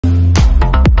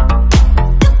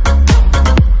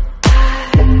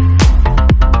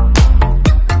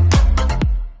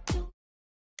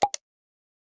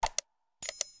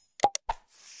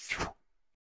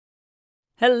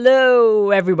Hello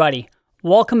everybody,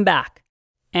 welcome back.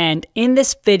 And in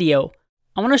this video,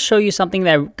 I want to show you something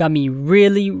that got me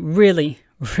really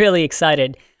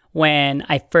excited when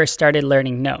I first started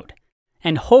learning Node.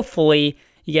 And hopefully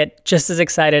you get just as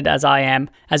excited as I am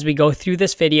as we go through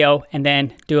this video and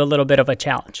then do a little bit of a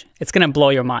challenge. It's going to blow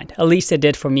your mind. At least it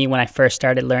did for me when I first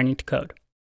started learning to code.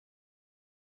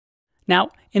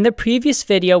 Now, in the previous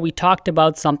video, we talked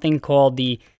about something called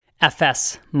the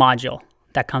FS module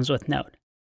that comes with Node.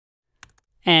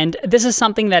 And this is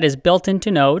something that is built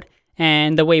into Node,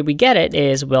 and the way we get it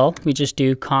is, we just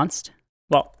do const.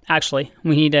 Well, actually,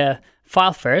 we need a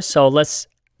file first, so let's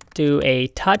do a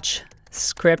touch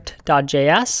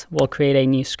script.js. We'll create a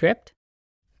new script.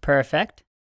 Perfect.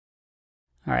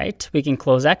 All right, we can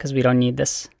close that because we don't need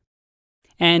this.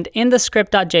 And in the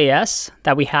script.js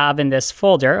that we have in this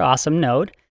folder, awesome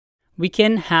Node, we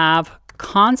can have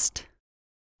const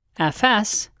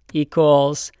fs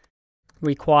equals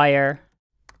require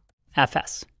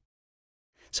fs.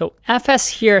 So fs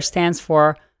here stands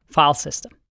for file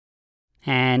system.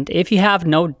 And if you have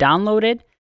Node downloaded,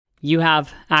 you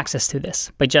have access to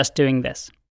this by just doing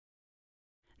this.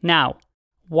 Now,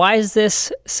 why is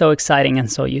this so exciting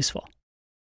and so useful?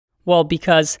 Well,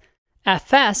 because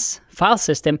fs, file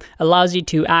system, allows you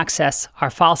to access our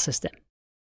file system,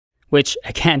 which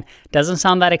again, doesn't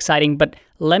sound that exciting, but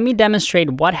let me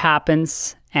demonstrate what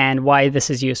happens and why this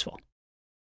is useful.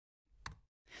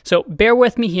 So bear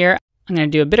with me here. I'm going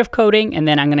to do a bit of coding and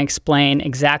then I'm going to explain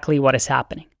exactly what is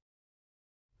happening.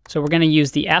 So we're going to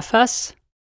use the fs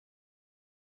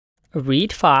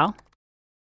read file.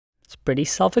 It's pretty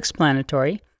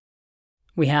self-explanatory.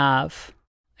 We have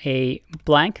a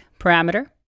blank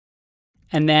parameter,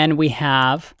 and then we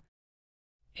have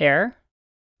error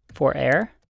for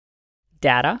error,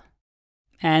 data,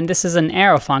 and this is an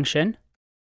arrow function.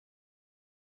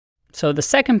 So the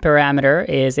second parameter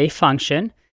is a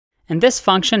function, and this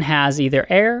function has either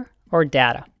error or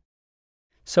data.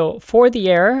 So for the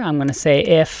error, I'm going to say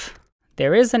if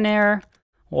there is an error,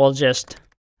 we'll just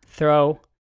throw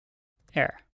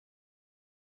error.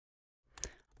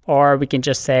 Or we can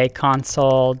just say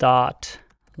console.log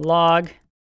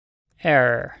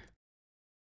error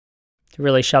to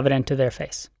really shove it into their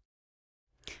face.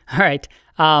 All right,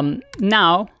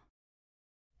 now,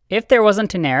 if there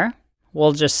wasn't an error,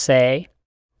 we'll just say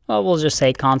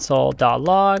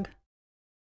console.log,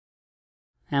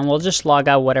 and we'll just log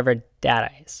out whatever data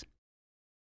is.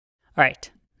 All right,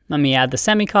 let me add the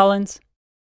semicolons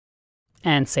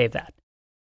and save that.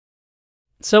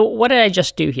 So what did I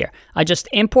just do here? I just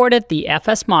imported the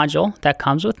FS module that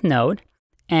comes with Node,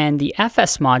 and the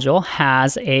FS module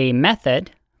has a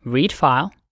method, read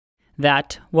file,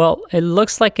 that, it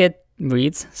looks like it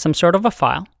reads some sort of a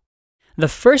file. The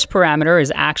first parameter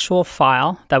is actual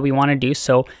file that we want to do,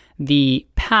 so the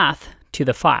path to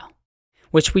the file,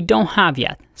 which we don't have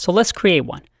yet. So let's create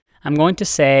one. I'm going to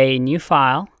say new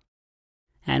file,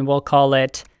 and we'll call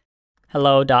it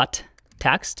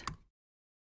hello.txt.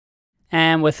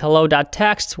 And with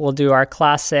hello.txt, we'll do our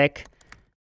classic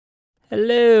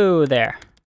hello there.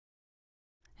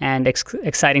 And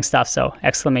exciting stuff, so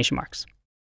exclamation marks.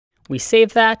 We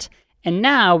save that, and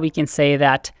now we can say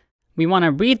that we want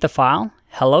to read the file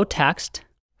hello.txt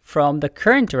from the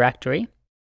current directory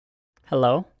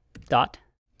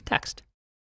hello.txt.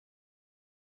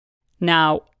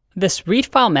 Now, this read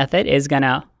file method is going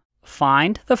to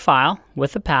find the file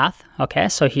with the path. Okay,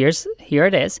 so here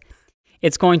it is.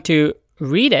 It's going to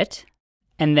read it,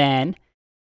 and then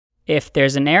if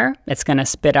there's an error, it's going to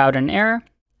spit out an error.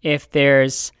 If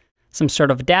there's some sort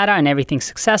of data and everything's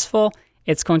successful,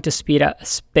 it's going to spit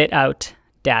out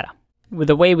data. With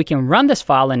the way we can run this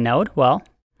file in Node,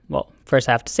 first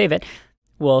I have to save it.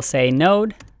 We'll say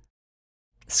node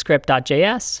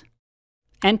script.js,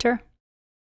 enter,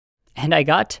 and I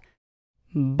got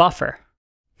buffer.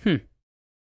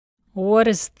 What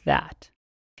is that?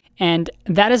 And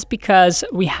that is because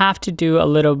we have to do a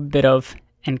little bit of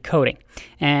encoding.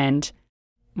 And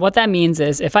what that means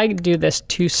is if I do this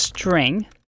to string,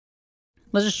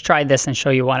 let's just try this and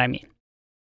show you what I mean.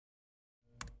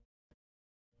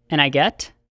 And I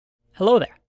get hello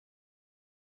there.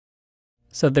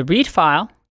 So the read file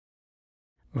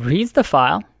reads the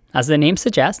file, as the name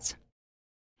suggests,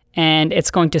 and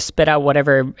it's going to spit out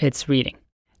whatever it's reading,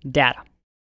 data.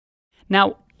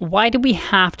 Now, why do we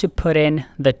have to put in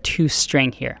the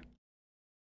toString here?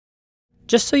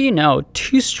 Just so you know,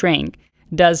 toString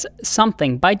does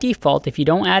something by default. If you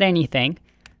don't add anything,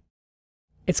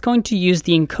 it's going to use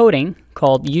the encoding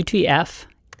called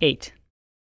UTF-8.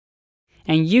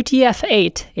 And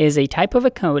UTF-8 is a type of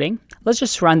encoding. Let's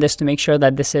just run this to make sure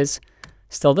that this is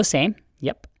still the same.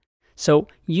 Yep. So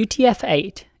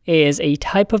UTF-8 is a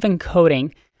type of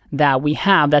encoding that we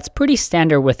have that's pretty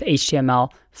standard with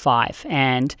HTML5,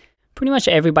 and pretty much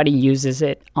everybody uses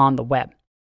it on the web.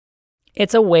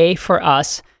 It's a way for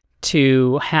us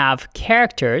to have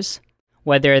characters,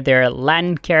 whether they're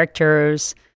Latin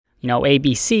characters,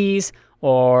 ABCs,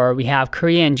 or we have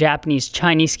Korean, Japanese,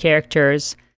 Chinese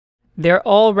characters. They're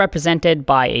all represented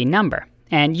by a number.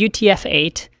 And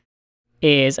UTF-8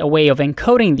 is a way of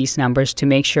encoding these numbers to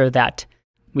make sure that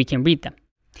we can read them.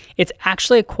 It's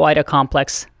actually quite a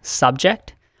complex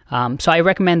subject. So I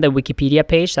recommend the Wikipedia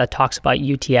page that talks about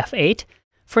UTF-8.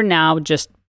 For now, just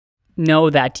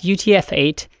know that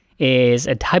UTF-8 is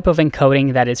a type of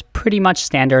encoding that is pretty much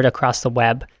standard across the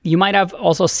web. You might have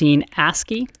also seen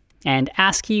ASCII, and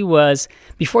ASCII was,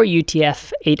 before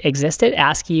UTF-8 existed,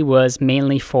 ASCII was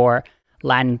mainly for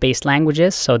Latin-based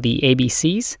languages, so the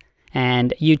ABCs,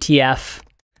 and UTF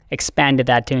expanded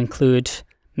that to include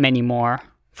many more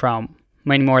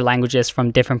languages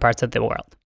from different parts of the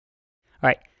world. All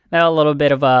right, that's a little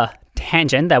bit of a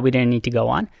tangent that we didn't need to go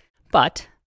on, but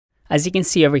as you can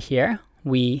see over here,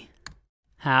 we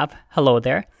have hello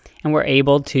there, and we're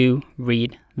able to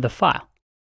read the file.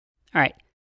 All right,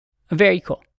 very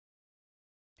cool.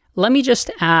 Let me just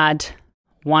add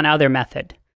one other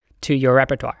method to your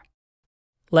repertoire.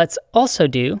 Let's also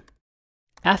do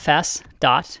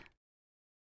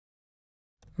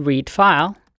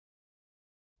fs.readFile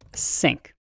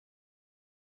sync.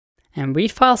 And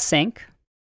readFile sync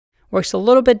works a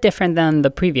little bit different than the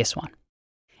previous one.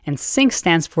 And sync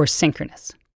stands for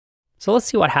synchronous. So let's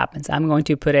see what happens. I'm going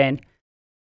to put in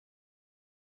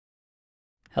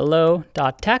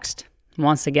hello.text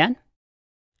once again.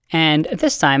 And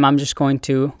this time I'm just going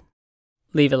to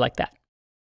leave it like that.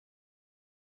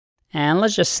 And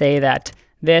let's just say that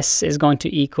this is going to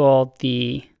equal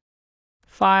the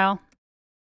file,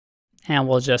 and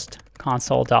we'll just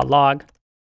console.log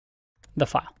the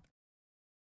file.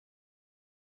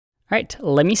 All right,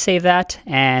 let me save that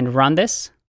and run this.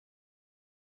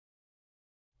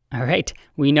 All right,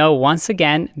 we know once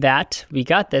again that we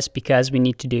got this because we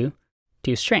need to do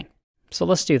toString. So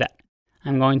let's do that.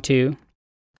 I'm going to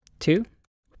toString.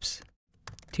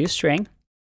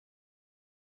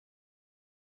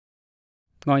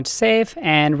 I'm going to save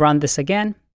and run this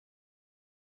again.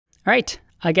 All right,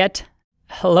 I get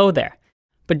hello there.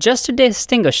 But just to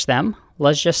distinguish them,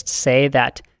 let's just say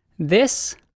that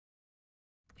this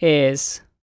is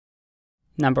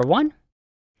number 1,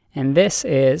 and this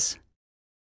is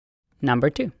number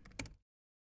 2.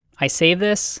 I save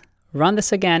this, run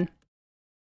this again,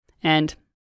 and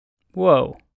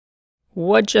whoa,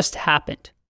 what just happened?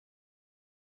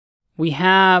 We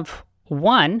have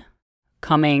 1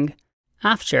 coming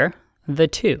after the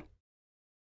 2.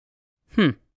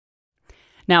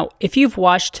 Now, if you've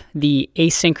watched the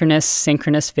asynchronous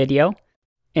synchronous video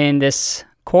in this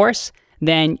course,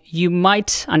 then you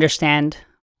might understand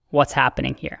what's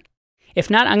happening here. If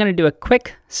not, I'm going to do a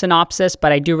quick synopsis,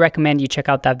 but I do recommend you check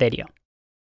out that video.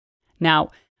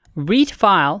 Now, read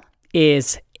file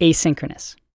is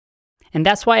asynchronous, and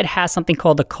that's why it has something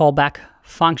called the callback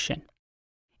function.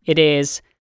 It is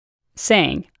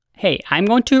saying, hey, I'm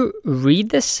going to read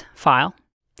this file,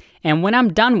 and when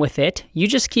I'm done with it, you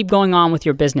just keep going on with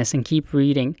your business and keep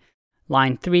reading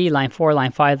line 3, line 4,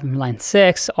 line 5, line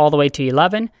 6, all the way to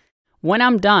 11. When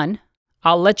I'm done,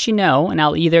 I'll let you know, and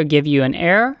I'll either give you an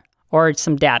error or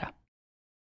some data.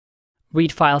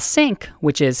 Read file sync,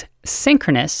 which is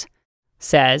synchronous,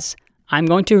 says, I'm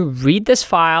going to read this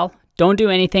file, don't do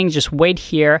anything, just wait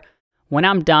here. When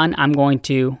I'm done, I'm going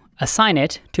to assign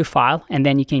it to file, and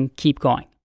then you can keep going.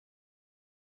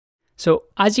 So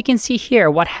as you can see here,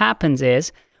 what happens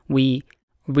is we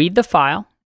read the file,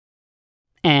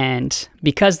 and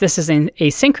because this is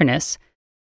asynchronous,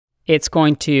 it's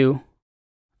going to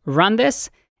run this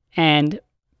and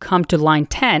come to line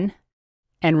 10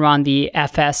 and run the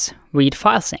fs read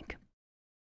file sync.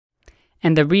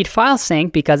 And the read file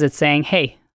sync, because it's saying,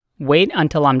 hey, wait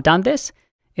until I'm done this,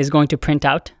 is going to print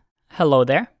out hello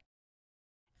there.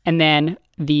 And then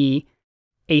the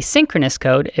asynchronous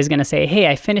code is going to say, hey,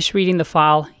 I finished reading the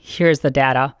file, here's the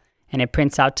data, and it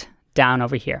prints out down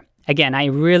over here. Again, I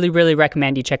really, really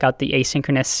recommend you check out the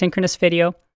asynchronous synchronous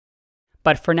video.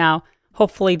 But for now,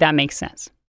 hopefully that makes sense.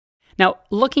 Now,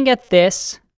 looking at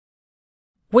this,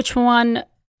 which one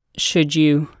should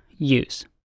you use?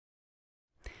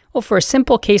 Well, for a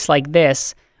simple case like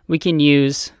this, we can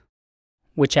use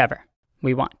whichever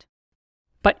we want.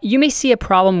 But you may see a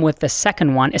problem with the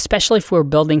second one, especially if we're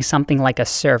building something like a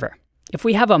server. If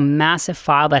we have a massive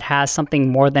file that has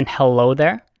something more than hello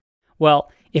there, well,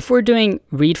 if we're doing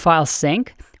read file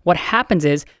sync, what happens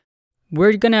is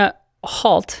we're going to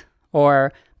halt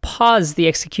or pause the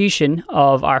execution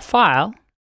of our file,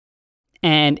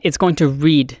 and it's going to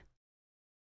read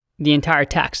the entire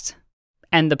text.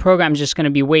 And the program is just going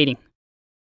to be waiting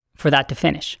for that to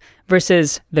finish.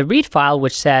 Versus the read file,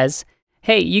 which says,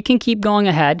 hey, you can keep going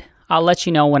ahead. I'll let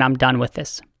you know when I'm done with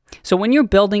this. So when you're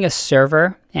building a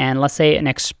server, and let's say an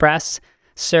Express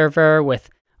server with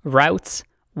routes,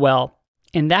 well,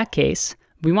 in that case,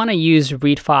 we want to use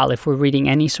read file if we're reading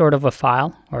any sort of a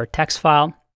file or a text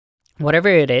file, whatever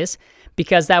it is,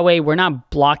 because that way we're not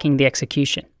blocking the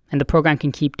execution and the program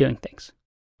can keep doing things.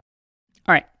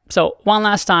 All right, so one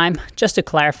last time, just to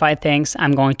clarify things,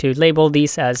 I'm going to label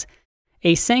these as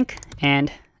async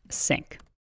and sync.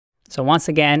 So once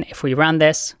again, if we run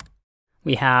this,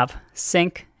 we have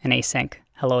sync and async.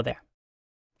 Hello there.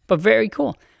 But very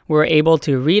cool. We're able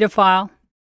to read a file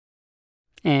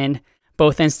in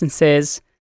both instances,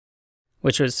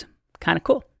 which was kind of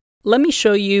cool. Let me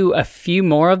show you a few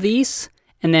more of these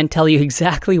and then tell you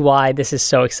exactly why this is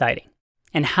so exciting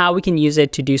and how we can use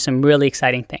it to do some really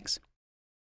exciting things.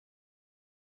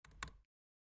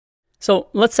 So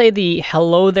let's say the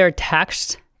hello there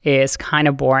text is kind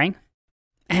of boring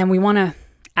and we want to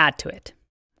add to it.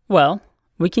 Well,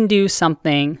 we can do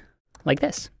something like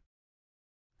this.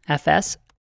 fs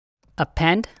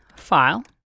append file.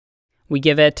 We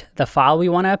give it the file we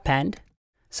want to append.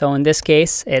 So in this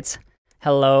case, it's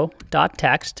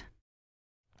hello.txt.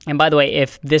 And by the way,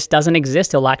 if this doesn't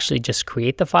exist, it'll actually just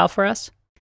create the file for us.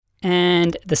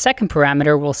 And the second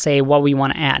parameter will say what we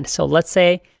want to add. So let's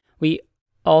say we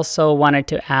also wanted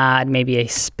to add maybe a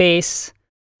space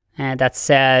and that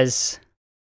says,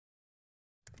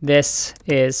 this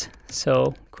is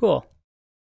so cool.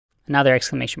 Another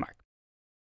exclamation mark.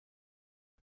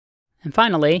 And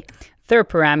finally, third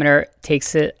parameter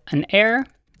takes an error,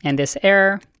 and this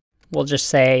error will just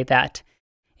say that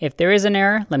if there is an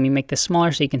error, let me make this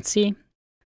smaller so you can see.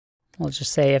 We'll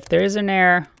just say if there is an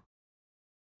error,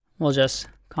 we'll just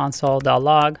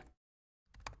console.log.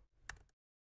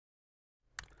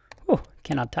 Oh,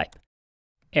 cannot type.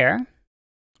 Error.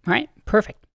 All right,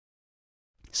 perfect.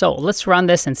 So let's run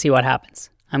this and see what happens.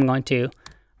 I'm going to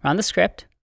run the script,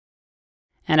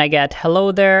 and I get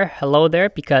hello there,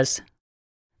 because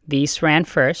these ran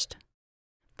first.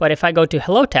 But if I go to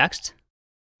hello text,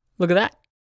 look at that.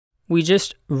 We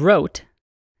just wrote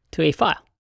to a file.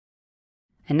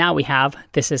 And now we have,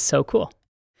 this is so cool.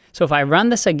 So if I run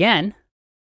this again,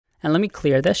 and let me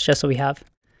clear this just so we have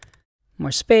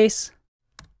more space.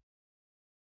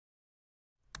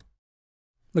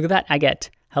 Look at that, I get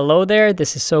hello there,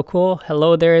 this is so cool.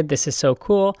 Hello there, this is so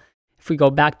cool. If we go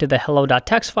back to the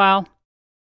hello.txt file,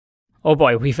 oh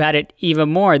boy, we've added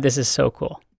even more, this is so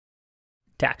cool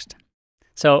text.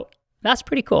 So that's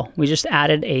pretty cool. We just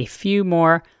added a few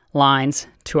more lines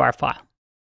to our file.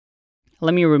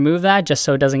 Let me remove that just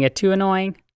so it doesn't get too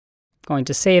annoying. I'm going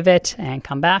to save it and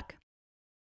come back.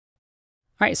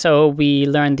 All right, so we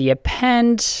learned the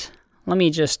append. Let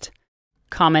me just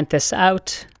comment this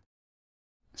out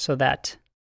so that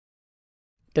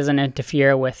it doesn't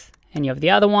interfere with any of the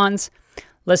other ones.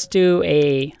 Let's do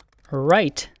a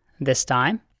write this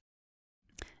time.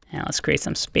 And let's create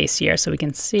some space here so we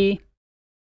can see.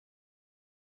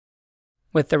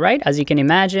 With the write, as you can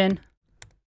imagine,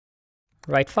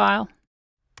 write file.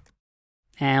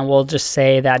 And we'll just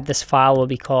say that this file will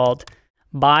be called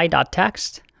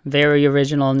by.txt, very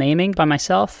original naming by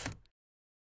myself.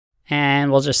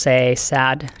 And we'll just say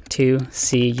sad to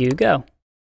see you go.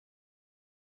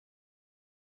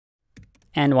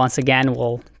 And once again,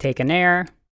 we'll take an error.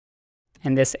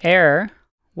 And this error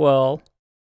will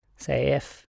say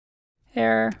if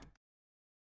error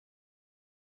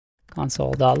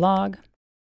console.log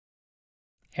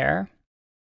error.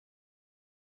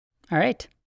 All right.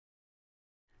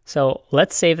 So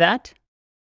let's save that,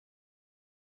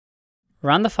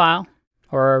 run the file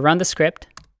or run the script,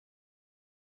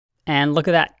 and look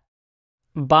at that.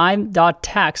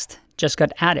 By.txt just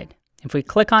got added. If we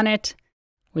click on it,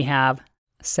 we have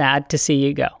sad to see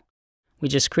you go. We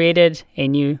just created a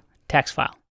new text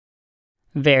file.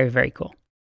 Very, very cool.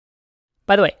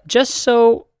 By the way, just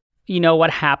so you know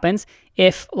what happens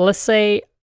if, let's say,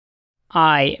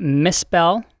 I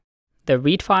misspell the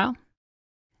read file,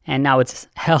 and now it's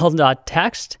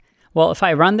hell.txt. Well, if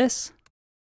I run this,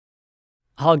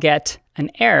 I'll get an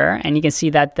error, and you can see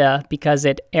that because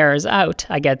it errors out,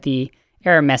 I get the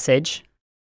error message,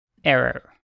 error,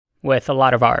 with a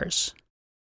lot of R's.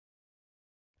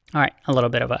 All right, a little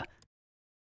bit of a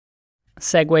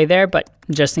segue there, but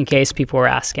just in case people were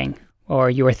asking or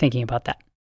you were thinking about that.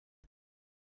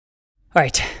 All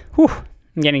right, whew,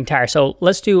 I'm getting tired. So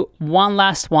let's do one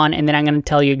last one, and then I'm going to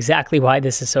tell you exactly why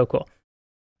this is so cool.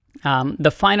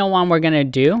 The final one we're going to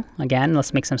do, again,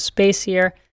 let's make some space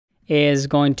here, is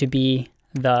going to be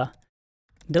the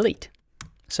delete.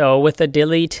 So with the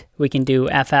delete, we can do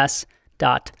fs.onLink.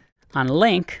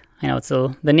 I know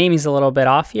the naming is a little bit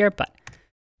off here, but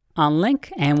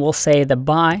onLink, and we'll say the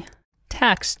by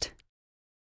text.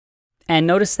 And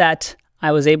notice that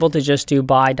I was able to just do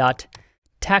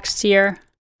by.text here,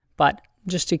 but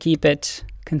just to keep it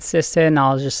consistent,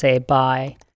 I'll just say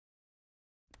by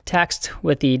text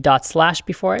with the /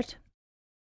 before it.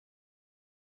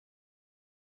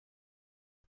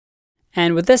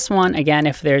 And with this one, again,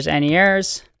 if there's any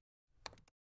errors,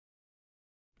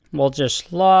 we'll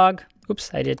just log.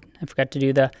 Oops, I forgot to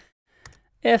do the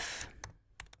if.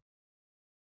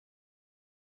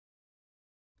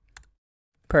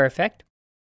 Perfect.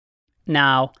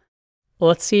 Now,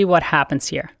 let's see what happens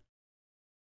here.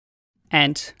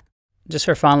 And just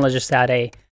for fun, let's just add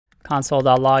a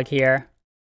console.log here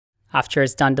after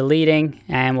it's done deleting,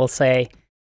 and we'll say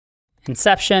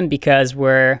inception because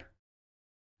we're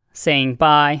saying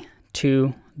bye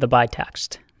to the by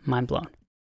text. Mind blown.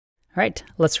 All right,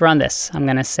 let's run this. I'm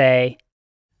going to say,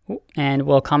 and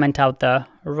we'll comment out the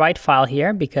write file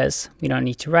here because we don't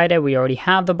need to write it. We already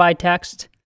have the by text.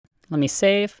 Let me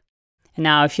save. And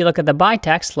now if you look at the by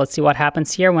text, let's see what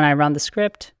happens here when I run the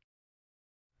script.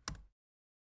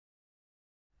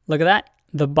 Look at that.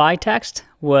 The by text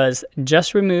was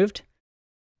just removed.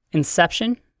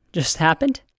 Inception just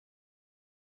happened.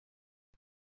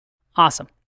 Awesome.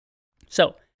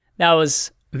 So that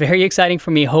was very exciting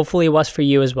for me. Hopefully it was for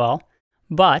you as well.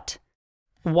 But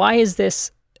why is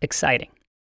this exciting?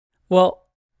 Well,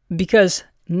 because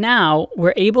now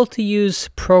we're able to use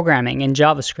programming in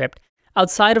JavaScript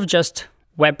outside of just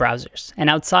web browsers and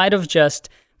outside of just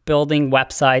building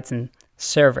websites and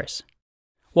servers.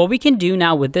 What we can do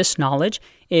now with this knowledge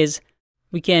is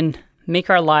we can make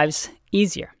our lives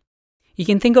easier. You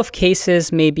can think of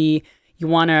cases, maybe you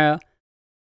want to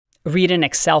read an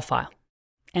Excel file.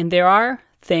 And there are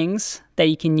things that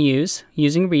you can use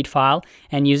using read file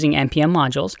and using npm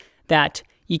modules that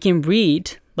you can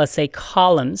read, let's say,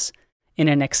 columns in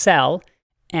an Excel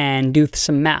and do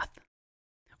some math.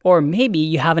 Or maybe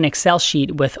you have an Excel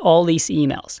sheet with all these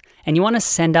emails and you want to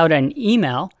send out an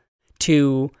email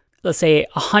to, let's say,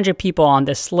 100 people on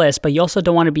this list, but you also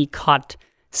don't want to be caught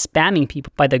spamming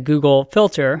people by the Google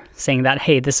filter saying that,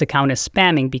 hey, this account is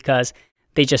spamming because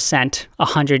they just sent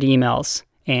 100 emails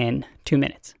in 2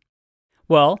 minutes.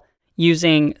 Well,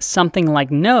 using something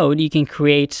like Node, you can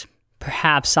create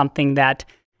perhaps something that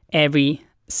every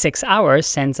 6 hours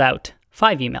sends out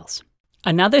 5 emails.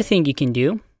 Another thing you can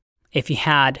do, if you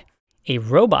had a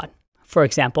robot, for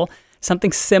example,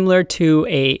 something similar to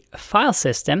a file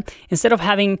system, instead of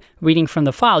having reading from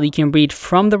the file, you can read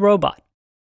from the robot,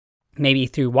 maybe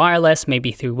through wireless,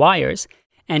 maybe through wires,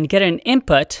 and get an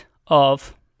input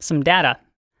of some data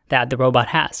that the robot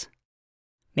has.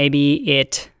 Maybe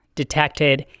it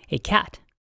detected a cat.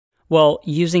 Well,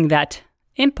 using that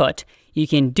input, you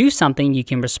can do something, you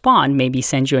can respond, maybe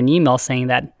send you an email saying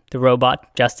that the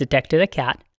robot just detected a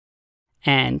cat,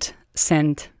 and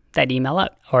send that email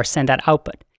out or send that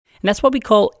output. And that's what we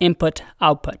call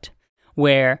input-output,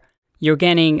 where you're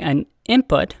getting an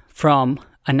input from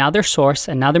another source,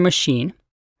 another machine,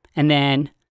 and then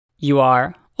you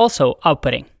are also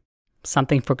outputting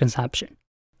something for consumption.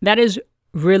 That is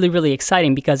really, really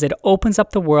exciting because it opens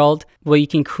up the world where you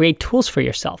can create tools for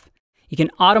yourself. You can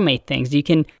automate things. You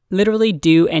can literally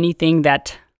do anything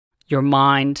that your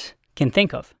mind can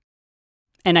think of.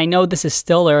 And I know this is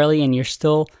still early and you're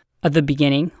still at the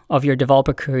beginning of your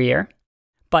developer career,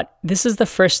 but this is the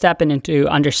first step into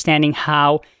understanding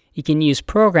how you can use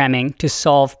programming to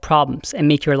solve problems and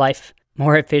make your life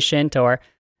more efficient or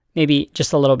maybe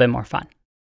just a little bit more fun.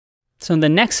 So in the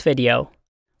next video,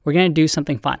 we're going to do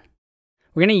something fun.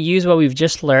 We're going to use what we've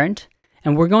just learned,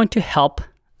 and we're going to help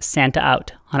Santa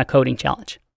out on a coding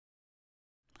challenge.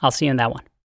 I'll see you in that one.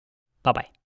 Bye-bye.